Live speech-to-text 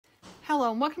Hello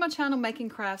and welcome to my channel Making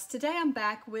Crafts. Today I'm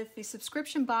back with the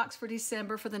subscription box for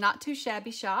December for the Not Too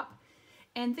Shabby shop.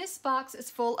 And this box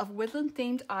is full of woodland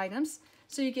themed items.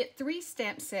 So you get 3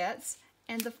 stamp sets,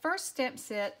 and the first stamp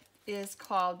set is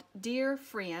called Dear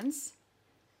Friends.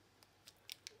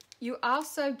 You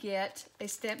also get a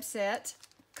stamp set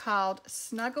called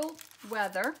Snuggle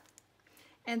Weather.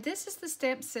 And this is the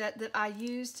stamp set that I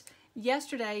used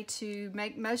yesterday to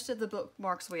make most of the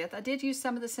bookmarks with. I did use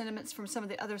some of the sentiments from some of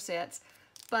the other sets,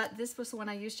 but this was the one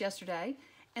I used yesterday.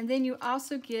 And then you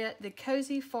also get the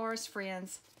Cozy Forest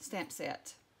Friends stamp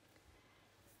set.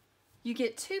 You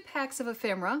get 2 packs of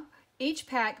ephemera. Each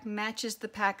pack matches the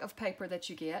pack of paper that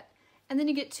you get. And then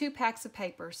you get 2 packs of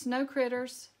paper, Snow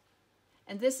Critters,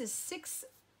 and this is 6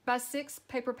 by 6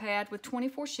 paper pad with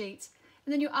 24 sheets.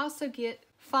 And then you also get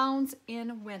Phones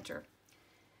in Winter.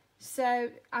 So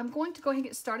I'm going to go ahead and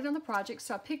get started on the project.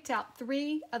 So I picked out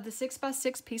 3 of the 6 by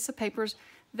 6 piece of papers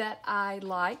that I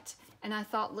liked and I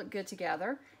thought looked good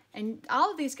together. And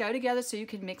all of these go together so you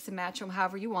can mix and match them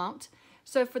however you want.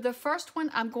 So for the first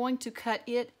one, I'm going to cut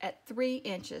it at 3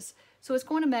 inches. So it's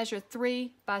going to measure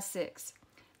 3 by 6.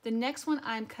 The next one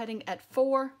I'm cutting at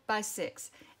 4 by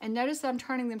 6. And notice that I'm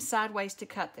turning them sideways to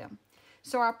cut them.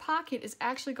 So our pocket is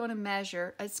actually going to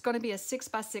measure, it's going to be a 6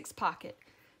 by 6 pocket.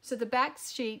 So the back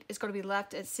sheet is going to be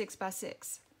left at 6 by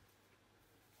 6.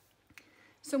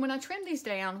 So when I trimmed these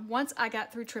down, once I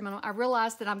got through trimming them, I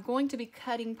realized that I'm going to be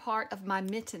cutting part of my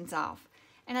mittens off.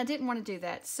 And I didn't want to do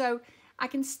that. So I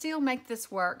can still make this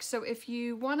work. So if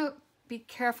you want to be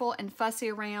careful and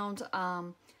fussy around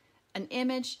an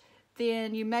image,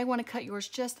 then you may want to cut yours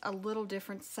just a little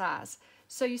different size.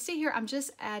 So you see here, I'm just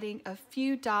adding a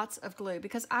few dots of glue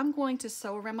because I'm going to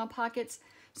sew around my pockets.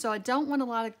 So I don't want a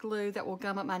lot of glue that will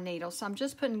gum up my needle. So I'm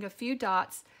just putting a few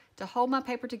dots to hold my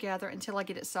paper together until I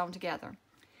get it sewn together.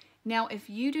 Now, if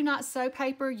you do not sew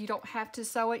paper, you don't have to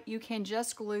sew it. You can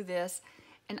just glue this.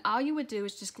 And all you would do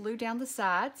is just glue down the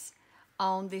sides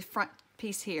on the front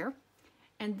piece here.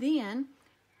 And then,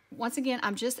 once again,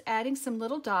 I'm just adding some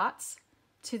little dots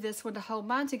to this one to hold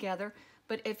mine together.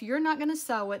 But if you're not going to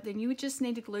sew it, then you just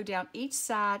need to glue down each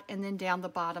side and then down the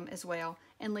bottom as well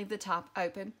and leave the top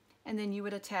open. And then you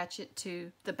would attach it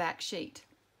to the back sheet.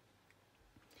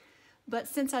 But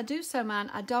since I do sew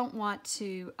mine, I don't want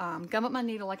to gum up my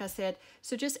needle like I said,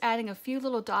 so just adding a few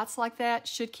little dots like that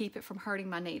should keep it from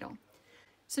hurting my needle.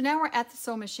 So now we're at the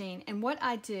sewing machine, and what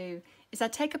I do is I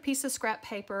take a piece of scrap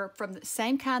paper from the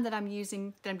same kind that I'm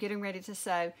using, that I'm getting ready to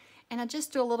sew, and I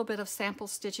just do a little bit of sample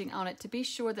stitching on it to be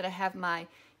sure that I have my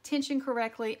tension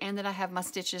correctly and that I have my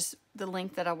stitches the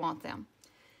length that I want them.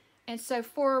 And so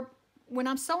when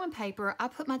I'm sewing paper, I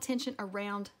put my tension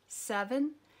around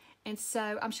 7. And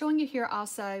so I'm showing you here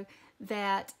also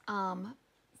that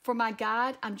for my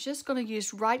guide, I'm just going to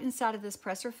use right inside of this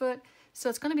presser foot. So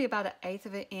it's going to be about 1/8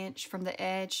 of an inch from the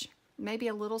edge, maybe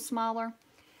a little smaller.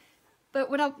 But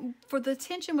for the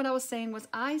tension, what I was saying was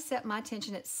I set my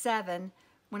tension at 7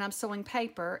 when I'm sewing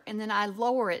paper, and then I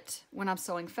lower it when I'm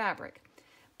sewing fabric.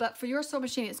 But for your sewing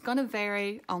machine, it's going to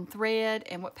vary on thread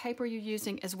and what paper you're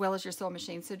using as well as your sewing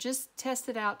machine. So just test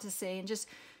it out to see, and just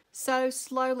sew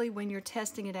slowly when you're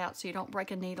testing it out so you don't break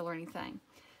a needle or anything.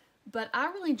 But I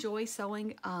really enjoy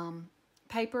sewing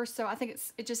paper, so I think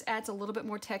it just adds a little bit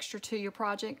more texture to your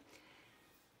project.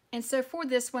 And so for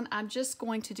this one, I'm just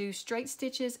going to do straight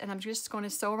stitches, and I'm just going to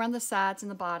sew around the sides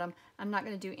and the bottom. I'm not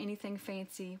going to do anything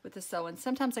fancy with the sewing.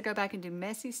 Sometimes I go back and do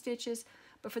messy stitches,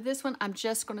 but for this one, I'm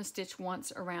just going to stitch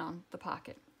once around the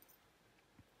pocket.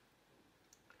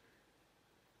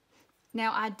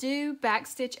 Now I do back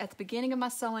stitch at the beginning of my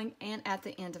sewing and at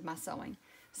the end of my sewing.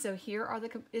 So here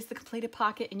is the completed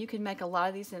pocket, and you can make a lot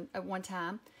of these at one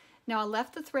time. Now I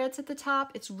left the threads at the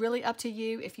top. It's really up to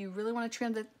you. If you really want to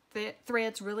trim the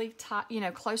threads really tight,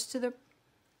 close to the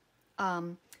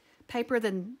paper,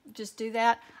 then just do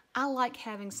that. I like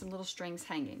having some little strings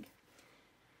hanging.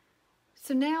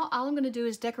 So now all I'm going to do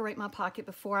is decorate my pocket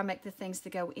before I make the things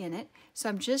that go in it. So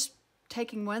I'm just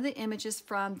taking one of the images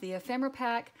from the ephemera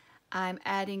pack. I'm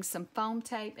adding some foam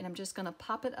tape, and I'm just going to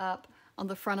pop it up on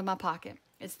the front of my pocket.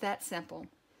 It's that simple.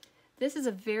 This is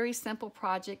a very simple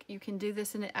project. You can do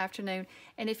this in the afternoon,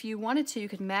 and if you wanted to, you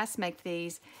could mass make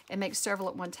these and make several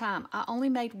at one time. I only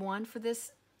made one for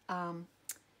this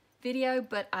video,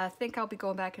 but I think I'll be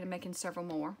going back and making several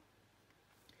more.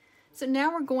 So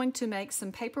now we're going to make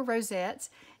some paper rosettes,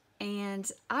 and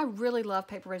I really love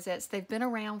paper rosettes. They've been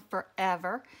around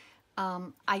forever.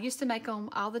 I used to make them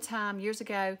all the time years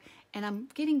ago, and I'm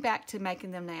getting back to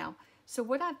making them now. So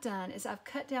what I've done is I've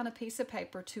cut down a piece of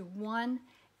paper to 1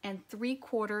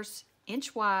 3/4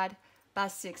 inch wide by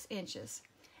 6 inches.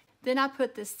 Then I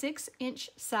put the 6-inch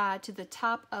side to the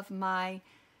top of my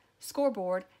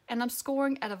scoreboard, and I'm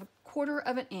scoring out of 1/4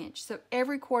 of an inch. So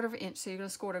every 1/4 of an inch. So you're going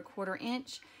to score at a 1/4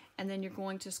 inch, and then you're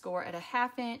going to score at a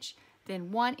 1/2 inch,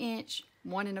 then 1 inch,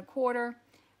 1 1/4,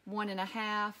 1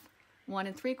 1/2,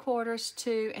 1 3/4,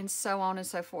 2, and so on and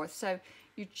so forth. So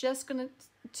you're just going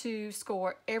to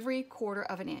score every 1/4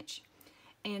 of an inch.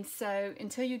 And so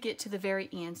until you get to the very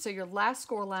end. So your last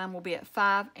score line will be at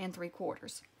 5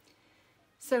 3/4.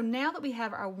 So now that we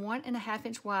have our 1 1/2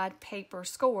 inch wide paper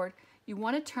scored, you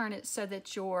want to turn it so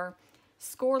that your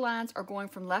score lines are going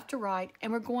from left to right,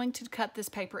 and we're going to cut this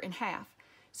paper in half.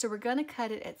 So we're going to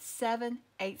cut it at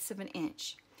 7/8 of an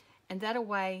inch. And that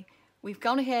way, we've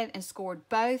gone ahead and scored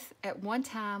both at one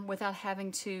time without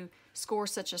having to score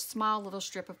such a small little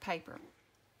strip of paper.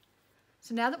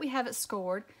 So now that we have it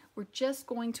scored, we're just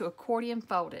going to accordion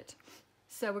fold it.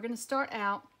 So we're going to start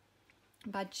out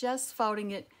by just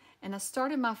folding it, and I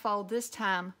started my fold this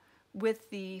time with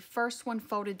the first one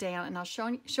folded down, and I'll show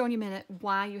you in a minute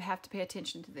why you have to pay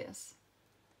attention to this.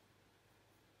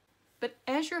 But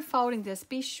as you're folding this,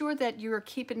 be sure that you're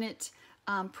keeping it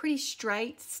pretty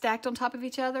straight, stacked on top of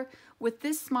each other. With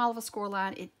this small of a score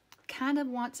line, it kind of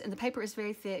wants, and the paper is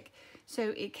very thick,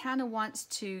 so it kind of wants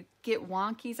to get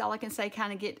wonky, is all I can say,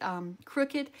 kind of get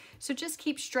crooked. So just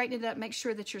keep straightening it up. Make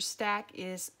sure that your stack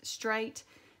is straight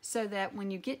so that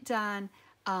when you get done,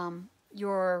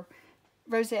 your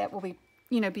rosette will be,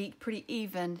 be pretty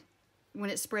even when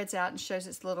it spreads out and shows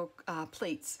its little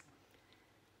pleats.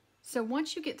 So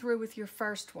once you get through with your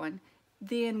first one,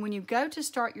 then when you go to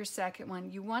start your second one,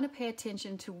 you want to pay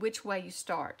attention to which way you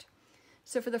start.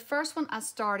 So for the first one, I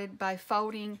started by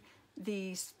folding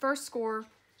the first score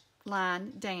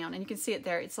line down, and you can see it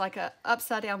there. It's like a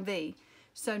upside down V.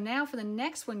 So now for the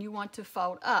next one, you want to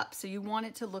fold up. So you want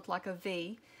it to look like a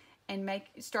V, and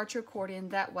start your accordion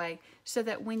that way, so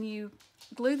that when you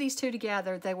glue these two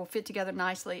together, they will fit together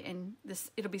nicely, and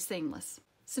it'll be seamless.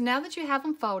 So now that you have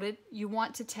them folded, you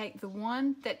want to take the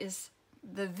one that is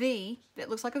the V, that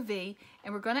looks like a V,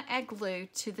 and we're going to add glue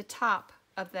to the top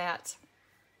of that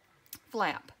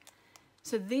flap.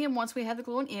 So then once we have the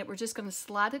glue on it, we're just going to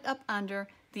slide it up under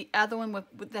the other one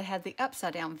that had the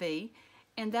upside down V,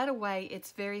 and that way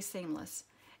it's very seamless.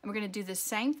 And we're going to do the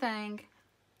same thing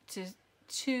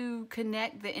to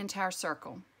connect the entire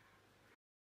circle.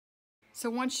 So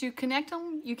once you connect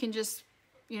them, you can just,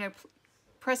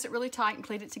 press it really tight and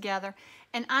pleat it together.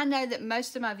 And I know that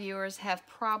most of my viewers have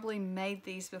probably made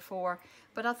these before,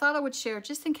 but I thought I would share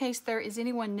just in case there is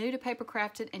anyone new to paper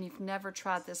crafting and you've never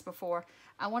tried this before.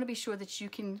 I want to be sure that you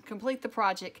can complete the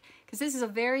project, because this is a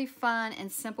very fun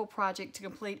and simple project to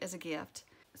complete as a gift.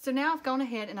 So now I've gone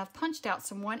ahead and I've punched out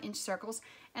some 1-inch circles,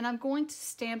 and I'm going to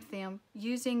stamp them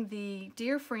using the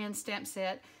Dear Friends stamp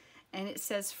set, and it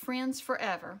says Friends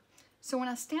Forever. So when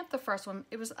I stamped the first one,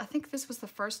 I think this was the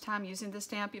first time using the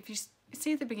stamp. If you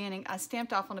see at the beginning, I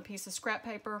stamped off on a piece of scrap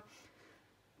paper,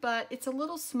 but it's a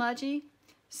little smudgy.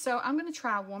 So I'm going to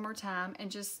try one more time and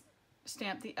just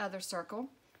stamp the other circle.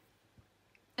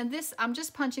 And this, I'm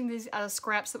just punching these out of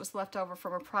scraps that was left over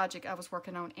from a project I was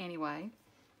working on anyway.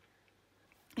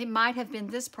 It might have been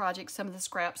this project, some of the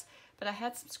scraps, but I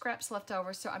had some scraps left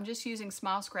over, so I'm just using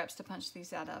small scraps to punch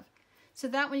these out of. So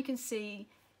that one you can see,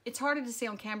 it's harder to see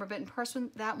on camera, but in person,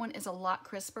 that one is a lot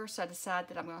crisper, so I decided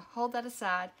that I'm going to hold that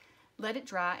aside, let it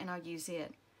dry, and I'll use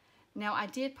it. Now, I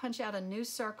did punch out a new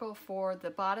circle for the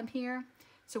bottom here.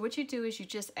 So what you do is you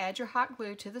just add your hot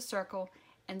glue to the circle,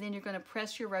 and then you're going to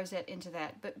press your rosette into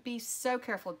that. But be so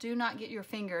careful. Do not get your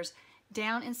fingers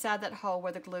down inside that hole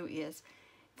where the glue is.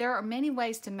 There are many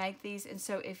ways to make these, and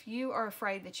so if you are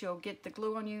afraid that you'll get the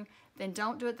glue on you, then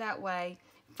don't do it that way.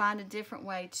 Find a different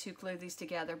way to glue these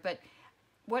together. But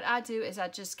what I do is I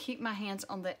just keep my hands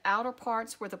on the outer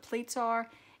parts where the pleats are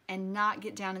and not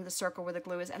get down in the circle where the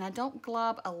glue is. And I don't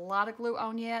glob a lot of glue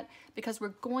on yet, because we're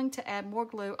going to add more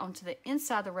glue onto the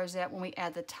inside of the rosette when we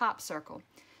add the top circle.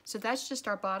 So that's just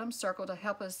our bottom circle to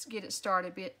help us get it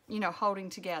started, holding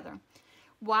together.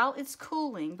 While it's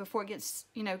cooling, before it gets,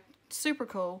 super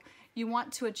cool, you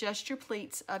want to adjust your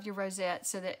pleats of your rosette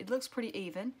so that it looks pretty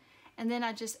even. And then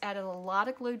I just added a lot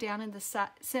of glue down in the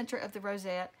center of the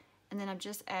rosette, and then I'm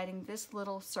just adding this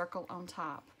little circle on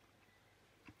top.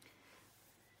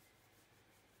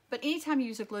 But anytime you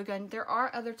use a glue gun, there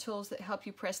are other tools that help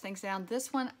you press things down.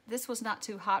 This was not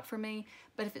too hot for me,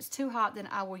 but if it's too hot, then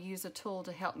I will use a tool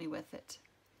to help me with it.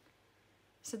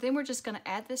 So then we're just going to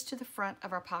add this to the front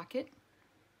of our pocket.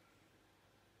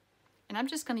 And I'm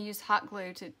just going to use hot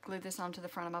glue to glue this onto the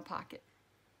front of my pocket.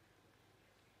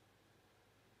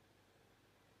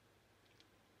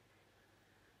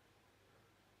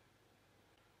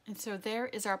 And so there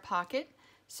is our pocket.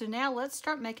 So now let's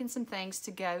start making some things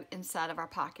to go inside of our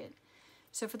pocket.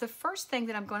 So for the first thing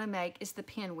that I'm going to make is the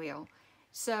pinwheel.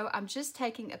 So I'm just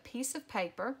taking a piece of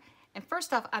paper, and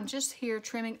first off I'm just here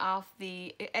trimming off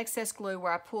the excess glue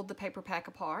where I pulled the paper pack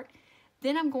apart.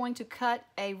 Then I'm going to cut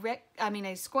a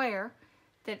square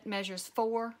that measures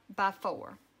 4 by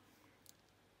 4.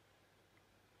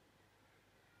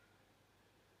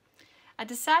 I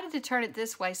decided to turn it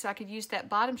this way so I could use that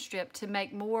bottom strip to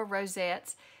make more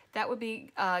rosettes. That would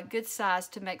be a good size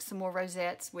to make some more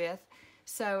rosettes with.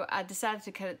 So I decided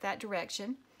to cut it that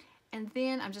direction. And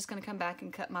then I'm just going to come back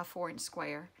and cut my 4-inch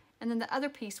square. And then the other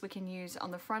piece we can use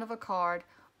on the front of a card,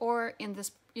 or in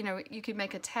this, you could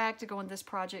make a tag to go in this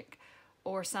project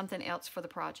or something else for the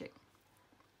project.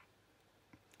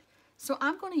 So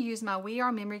I'm going to use my We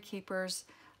Are Memory Keepers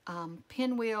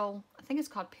Pinwheel, I think it's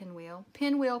called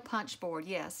Pinwheel punch board,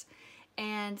 yes.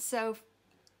 And so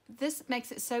this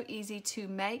makes it so easy to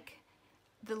make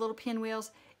the little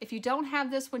pinwheels. If you don't have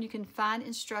this one, you can find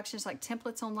instructions like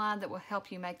templates online that will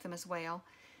help you make them as well.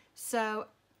 So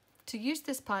to use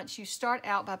this punch, you start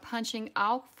out by punching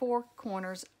all 4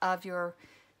 corners of your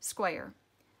square.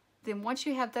 Then once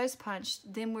you have those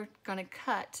punched, then we're going to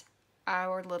cut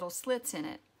our little slits in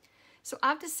it. So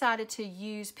I've decided to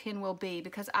use Pinwheel B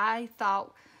because I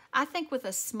think with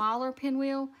a smaller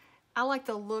pinwheel, I like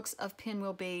the looks of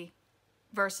Pinwheel B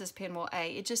versus Pinwheel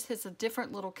A. It just has a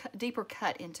different little deeper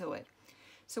cut into it.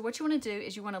 So what you want to do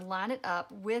is you want to line it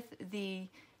up with the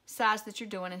size that you're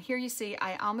doing. And here you see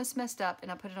I almost messed up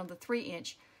and I put it on the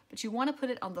 3-inch, but you want to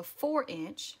put it on the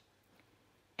 4-inch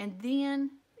and then,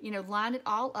 line it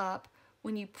all up.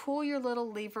 When you pull your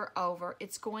little lever over,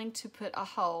 it's going to put a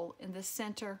hole in the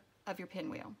center of your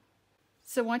pinwheel.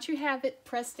 So once you have it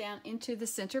pressed down into the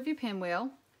center of your pinwheel,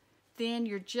 then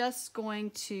you're just going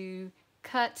to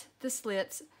cut the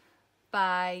slits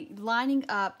by lining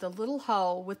up the little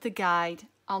hole with the guide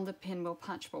on the pinwheel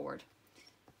punch board.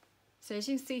 So as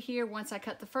you can see here, once I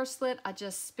cut the first slit, I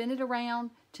just spin it around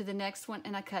to the next one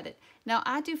and I cut it. Now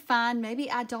I do find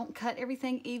maybe I don't cut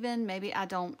everything even, maybe I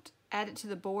don't add it to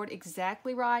the board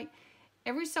exactly right.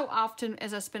 Every so often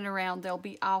as I spin it around, they'll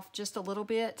be off just a little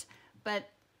bit, but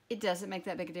it doesn't make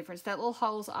that big a difference. That little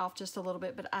hole's off just a little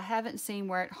bit, but I haven't seen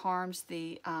where it harms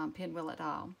the pinwheel at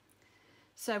all.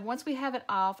 So once we have it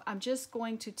off, I'm just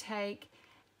going to take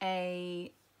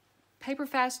a paper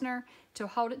fastener to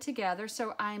hold it together.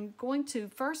 So I'm going to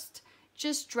first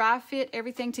just dry fit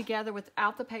everything together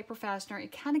without the paper fastener.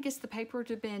 It kind of gets the paper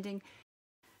to bending.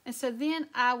 And so then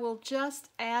I will just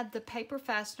add the paper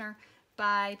fastener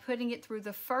by putting it through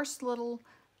the first little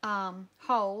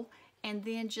hole and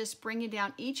then just bringing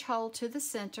down each hole to the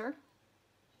center.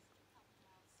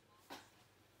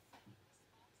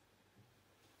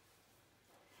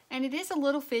 And it is a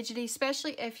little fidgety,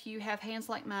 especially if you have hands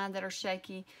like mine that are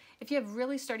shaky. If you have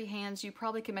really sturdy hands, you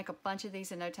probably can make a bunch of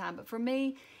these in no time. But for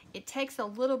me, it takes a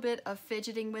little bit of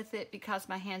fidgeting with it because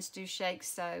my hands do shake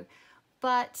so.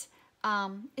 But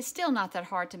it's still not that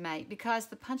hard to make because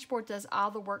the punch board does all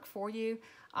the work for you.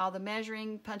 All the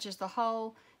measuring, punches the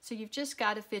hole. So you've just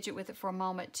got to fidget with it for a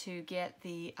moment to get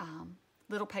the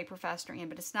little paper fastener in,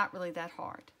 but it's not really that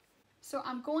hard. So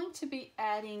I'm going to be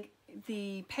adding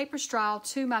the paper straw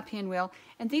to my pinwheel,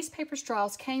 and these paper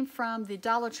straws came from the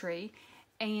Dollar Tree,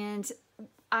 and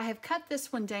I have cut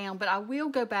this one down, but I will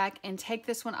go back and take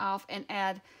this one off and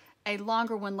add a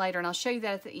longer one later, and I'll show you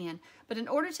that at the end. But in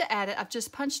order to add it, I've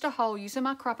just punched a hole using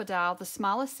my crocodile, the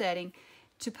smallest setting,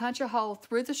 to punch a hole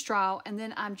through the straw, and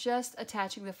then I'm just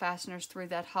attaching the fasteners through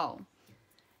that hole.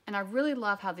 And I really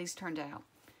love how these turned out.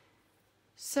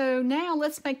 So now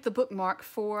let's make the bookmark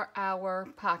for our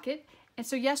pocket. And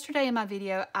so yesterday in my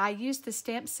video, I used the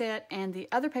stamp set and the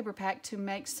other paper pack to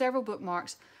make several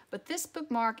bookmarks, but this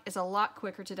bookmark is a lot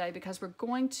quicker today because we're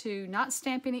going to not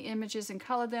stamp any images and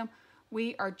color them.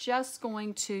 We are just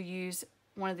going to use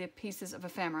one of the pieces of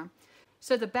ephemera.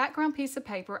 So the background piece of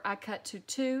paper I cut to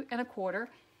 2 1/4,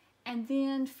 and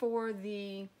then for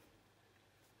the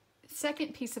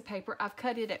second piece of paper I've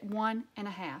cut it at 1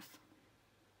 1/2.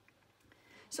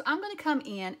 So I'm going to come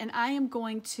in and I am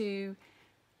going to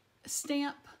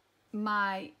stamp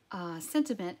my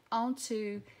sentiment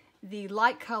onto the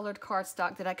light colored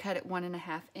cardstock that I cut at 1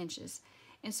 1/2 inches.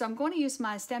 And so I'm going to use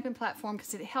my stamping platform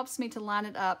because it helps me to line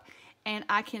it up, and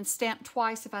I can stamp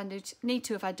twice if I need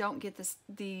to if I don't get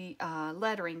the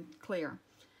lettering clear.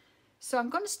 So I'm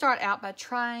going to start out by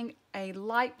trying a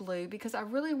light blue because I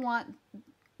really want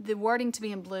the wording to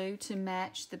be in blue to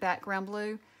match the background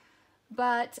blue,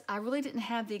 but I really didn't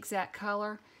have the exact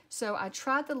color. So I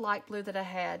tried the light blue that I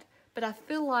had, but I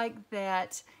feel like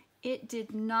that it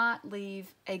did not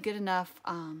leave a good enough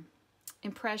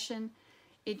impression.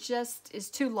 It just is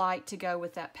too light to go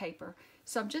with that paper.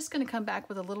 So I'm just going to come back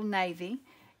with a little navy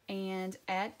and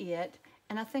add it,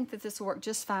 and I think that this will work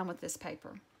just fine with this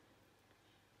paper.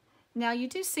 Now you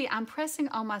do see I'm pressing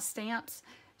on my stamps,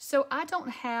 so I don't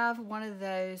have one of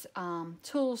those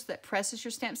tools that presses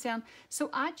your stamps down, so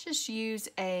I just use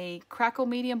a crackle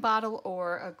medium bottle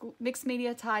or a mixed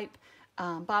media type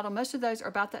bottle. Most of those are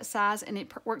about that size, and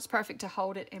it works perfect to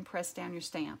hold it and press down your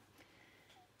stamp.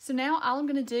 So now all I'm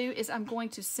going to do is I'm going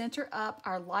to center up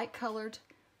our light colored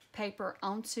paper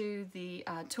onto the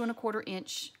 2 1/4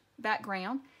 inch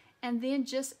background, and then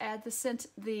just add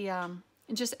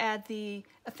the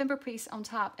ephemera piece on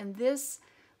top. And this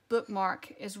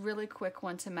bookmark is really quick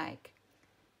one to make.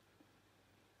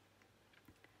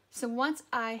 So once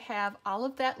I have all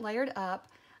of that layered up,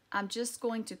 I'm just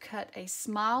going to cut a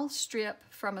small strip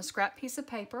from a scrap piece of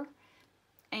paper,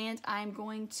 and I'm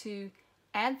going to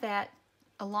add that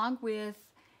along with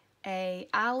a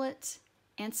eyelet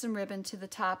and some ribbon to the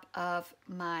top of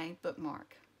my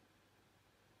bookmark.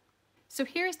 So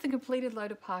here's the completed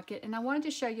loaded pocket, and I wanted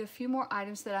to show you a few more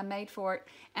items that I made for it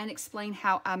and explain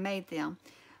how I made them.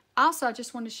 Also, I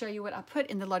just wanted to show you what I put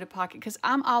in the loaded pocket, because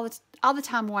I'm all the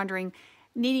time wondering,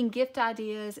 needing gift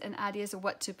ideas and ideas of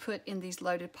what to put in these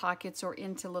loaded pockets or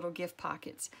into little gift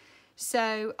pockets.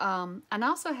 So, and I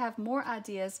also have more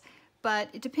ideas, but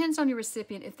it depends on your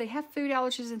recipient. If they have food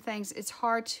allergies and things, it's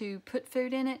hard to put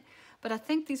food in it, but I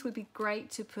think these would be great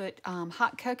to put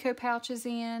hot cocoa pouches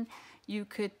in. You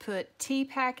could put tea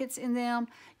packets in them.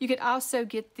 You could also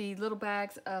get the little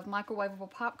bags of microwavable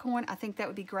popcorn. I think that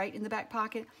would be great in the back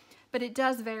pocket, but it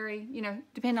does vary, you know,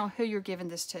 depending on who you're giving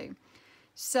this to.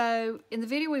 So in the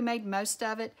video we made most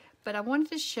of it, but I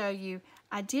wanted to show you,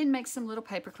 I did make some little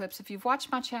paper clips. If you've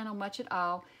watched my channel much at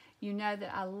all, you know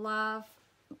that I love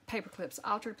paper clips,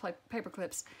 altered paper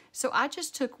clips. So I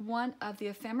just took one of the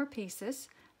ephemera pieces,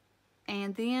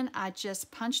 and then I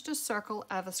just punched a circle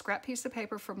of a scrap piece of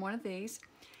paper from one of these,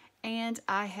 and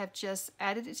I have just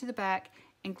added it to the back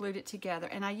and glued it together.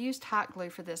 And I used hot glue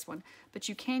for this one, but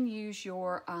you can use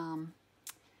your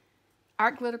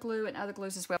art glitter glue and other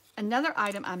glues as well. Another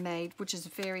item I made, which is a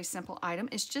very simple item,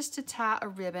 is just to tie a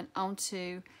ribbon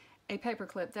onto a paper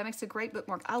clip. That makes a great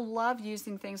bookmark. I love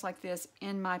using things like this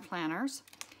in my planners,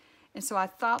 and so I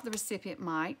thought the recipient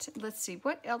might. Let's see,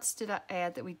 what else did I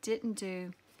add that we didn't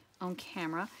do on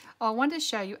camera? Oh, I wanted to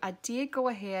show you, I did go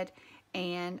ahead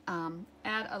and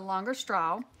add a longer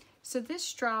straw. So this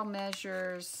straw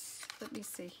measures, let me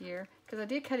see here, because I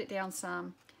did cut it down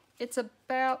some. It's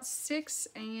about 6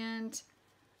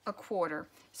 1/4.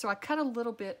 So I cut a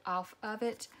little bit off of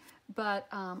it, but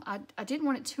I didn't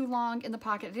want it too long in the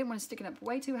pocket. I didn't want it sticking up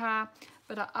way too high,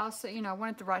 but I also, you know, I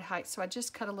wanted the right height, so I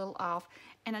just cut a little off.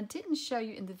 And I didn't show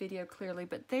you in the video clearly,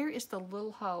 but there is the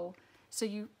little hole. So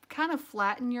you kind of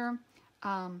flatten your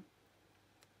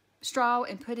straw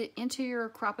and put it into your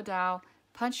crocodile,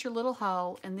 punch your little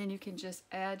hole, and then you can just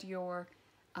add your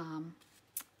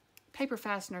paper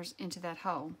fasteners into that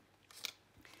hole.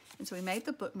 And so we made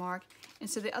the bookmark. And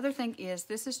so the other thing is,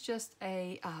 this is just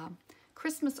a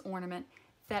Christmas ornament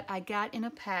that I got in a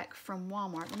pack from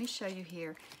Walmart. Let me show you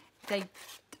here.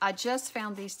 I just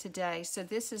found these today. So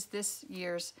this is this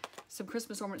year's, some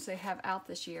Christmas ornaments they have out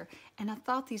this year. And I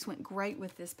thought these went great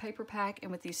with this paper pack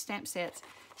and with these stamp sets.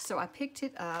 So I picked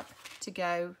it up to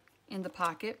go in the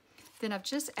pocket. Then I've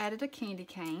just added a candy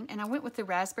cane. And I went with the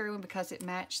raspberry one because it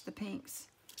matched the pinks.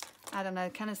 I don't know,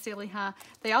 kind of silly, huh?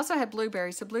 They also had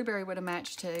blueberries, so blueberry would have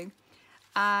matched too.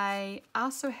 I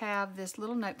also have this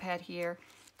little notepad here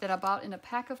that I bought in a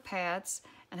pack of pads,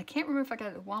 and I can't remember if I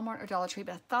got it at Walmart or Dollar Tree,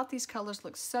 but I thought these colors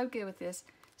looked so good with this,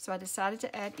 so I decided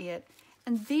to add it.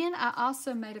 And then I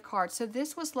also made a card. So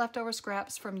this was leftover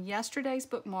scraps from yesterday's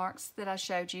bookmarks that I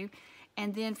showed you,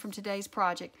 and then from today's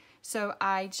project. So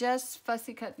I just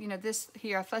fussy cut, you know, this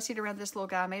here, I fussied around this little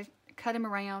guy, cut him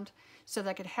around so that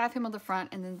I could have him on the front,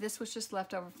 and then this was just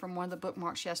left over from one of the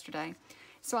bookmarks yesterday.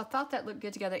 So I thought that looked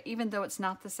good together, even though it's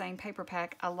not the same paper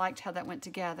pack. I liked how that went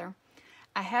together.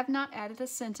 I have not added a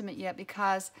sentiment yet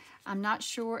because I'm not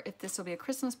sure if this will be a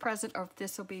Christmas present or if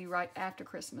this will be right after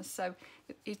Christmas. So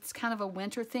it's kind of a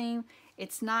winter theme.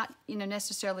 It's not, you know,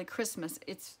 necessarily Christmas.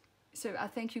 So I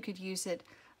think you could use it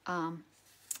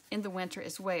in the winter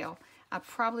as well. I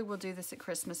probably will do this at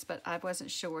Christmas, but I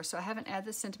wasn't sure. So I haven't added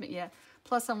the sentiment yet.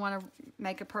 Plus I want to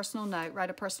make a personal note, write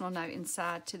a personal note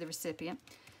inside to the recipient.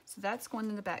 So that's going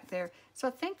in the back there. So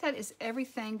I think that is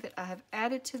everything that I have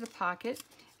added to the pocket.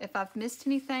 If I've missed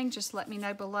anything, just let me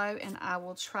know below, and I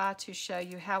will try to show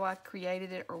you how I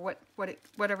created it, or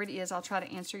whatever it is. I'll try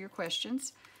to answer your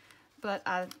questions. but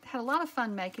I had a lot of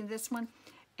fun making this one,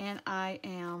 and I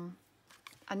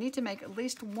need to make at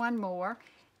least one more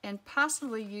and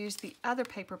possibly use the other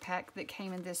paper pack that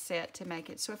came in this set to make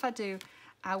it. So if I do,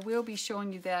 I will be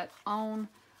showing you that on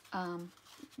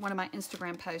one of my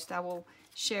Instagram posts. I will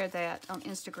share that on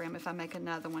Instagram if I make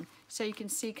another one, so you can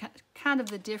see kind of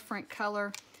the different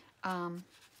color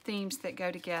themes that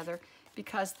go together,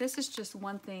 because this is just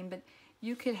one theme, but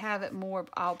you could have it more of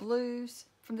all blues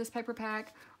from this paper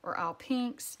pack or all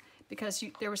pinks, because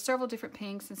there were several different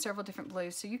pinks and several different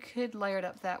blues, so you could layer it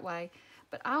up that way.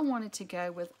 But I wanted to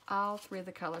go with all three of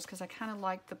the colors because I kind of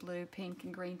like the blue, pink,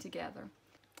 and green together.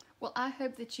 Well, I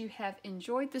hope that you have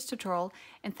enjoyed this tutorial,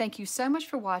 and thank you so much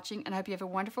for watching, and I hope you have a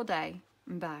wonderful day.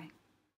 Bye.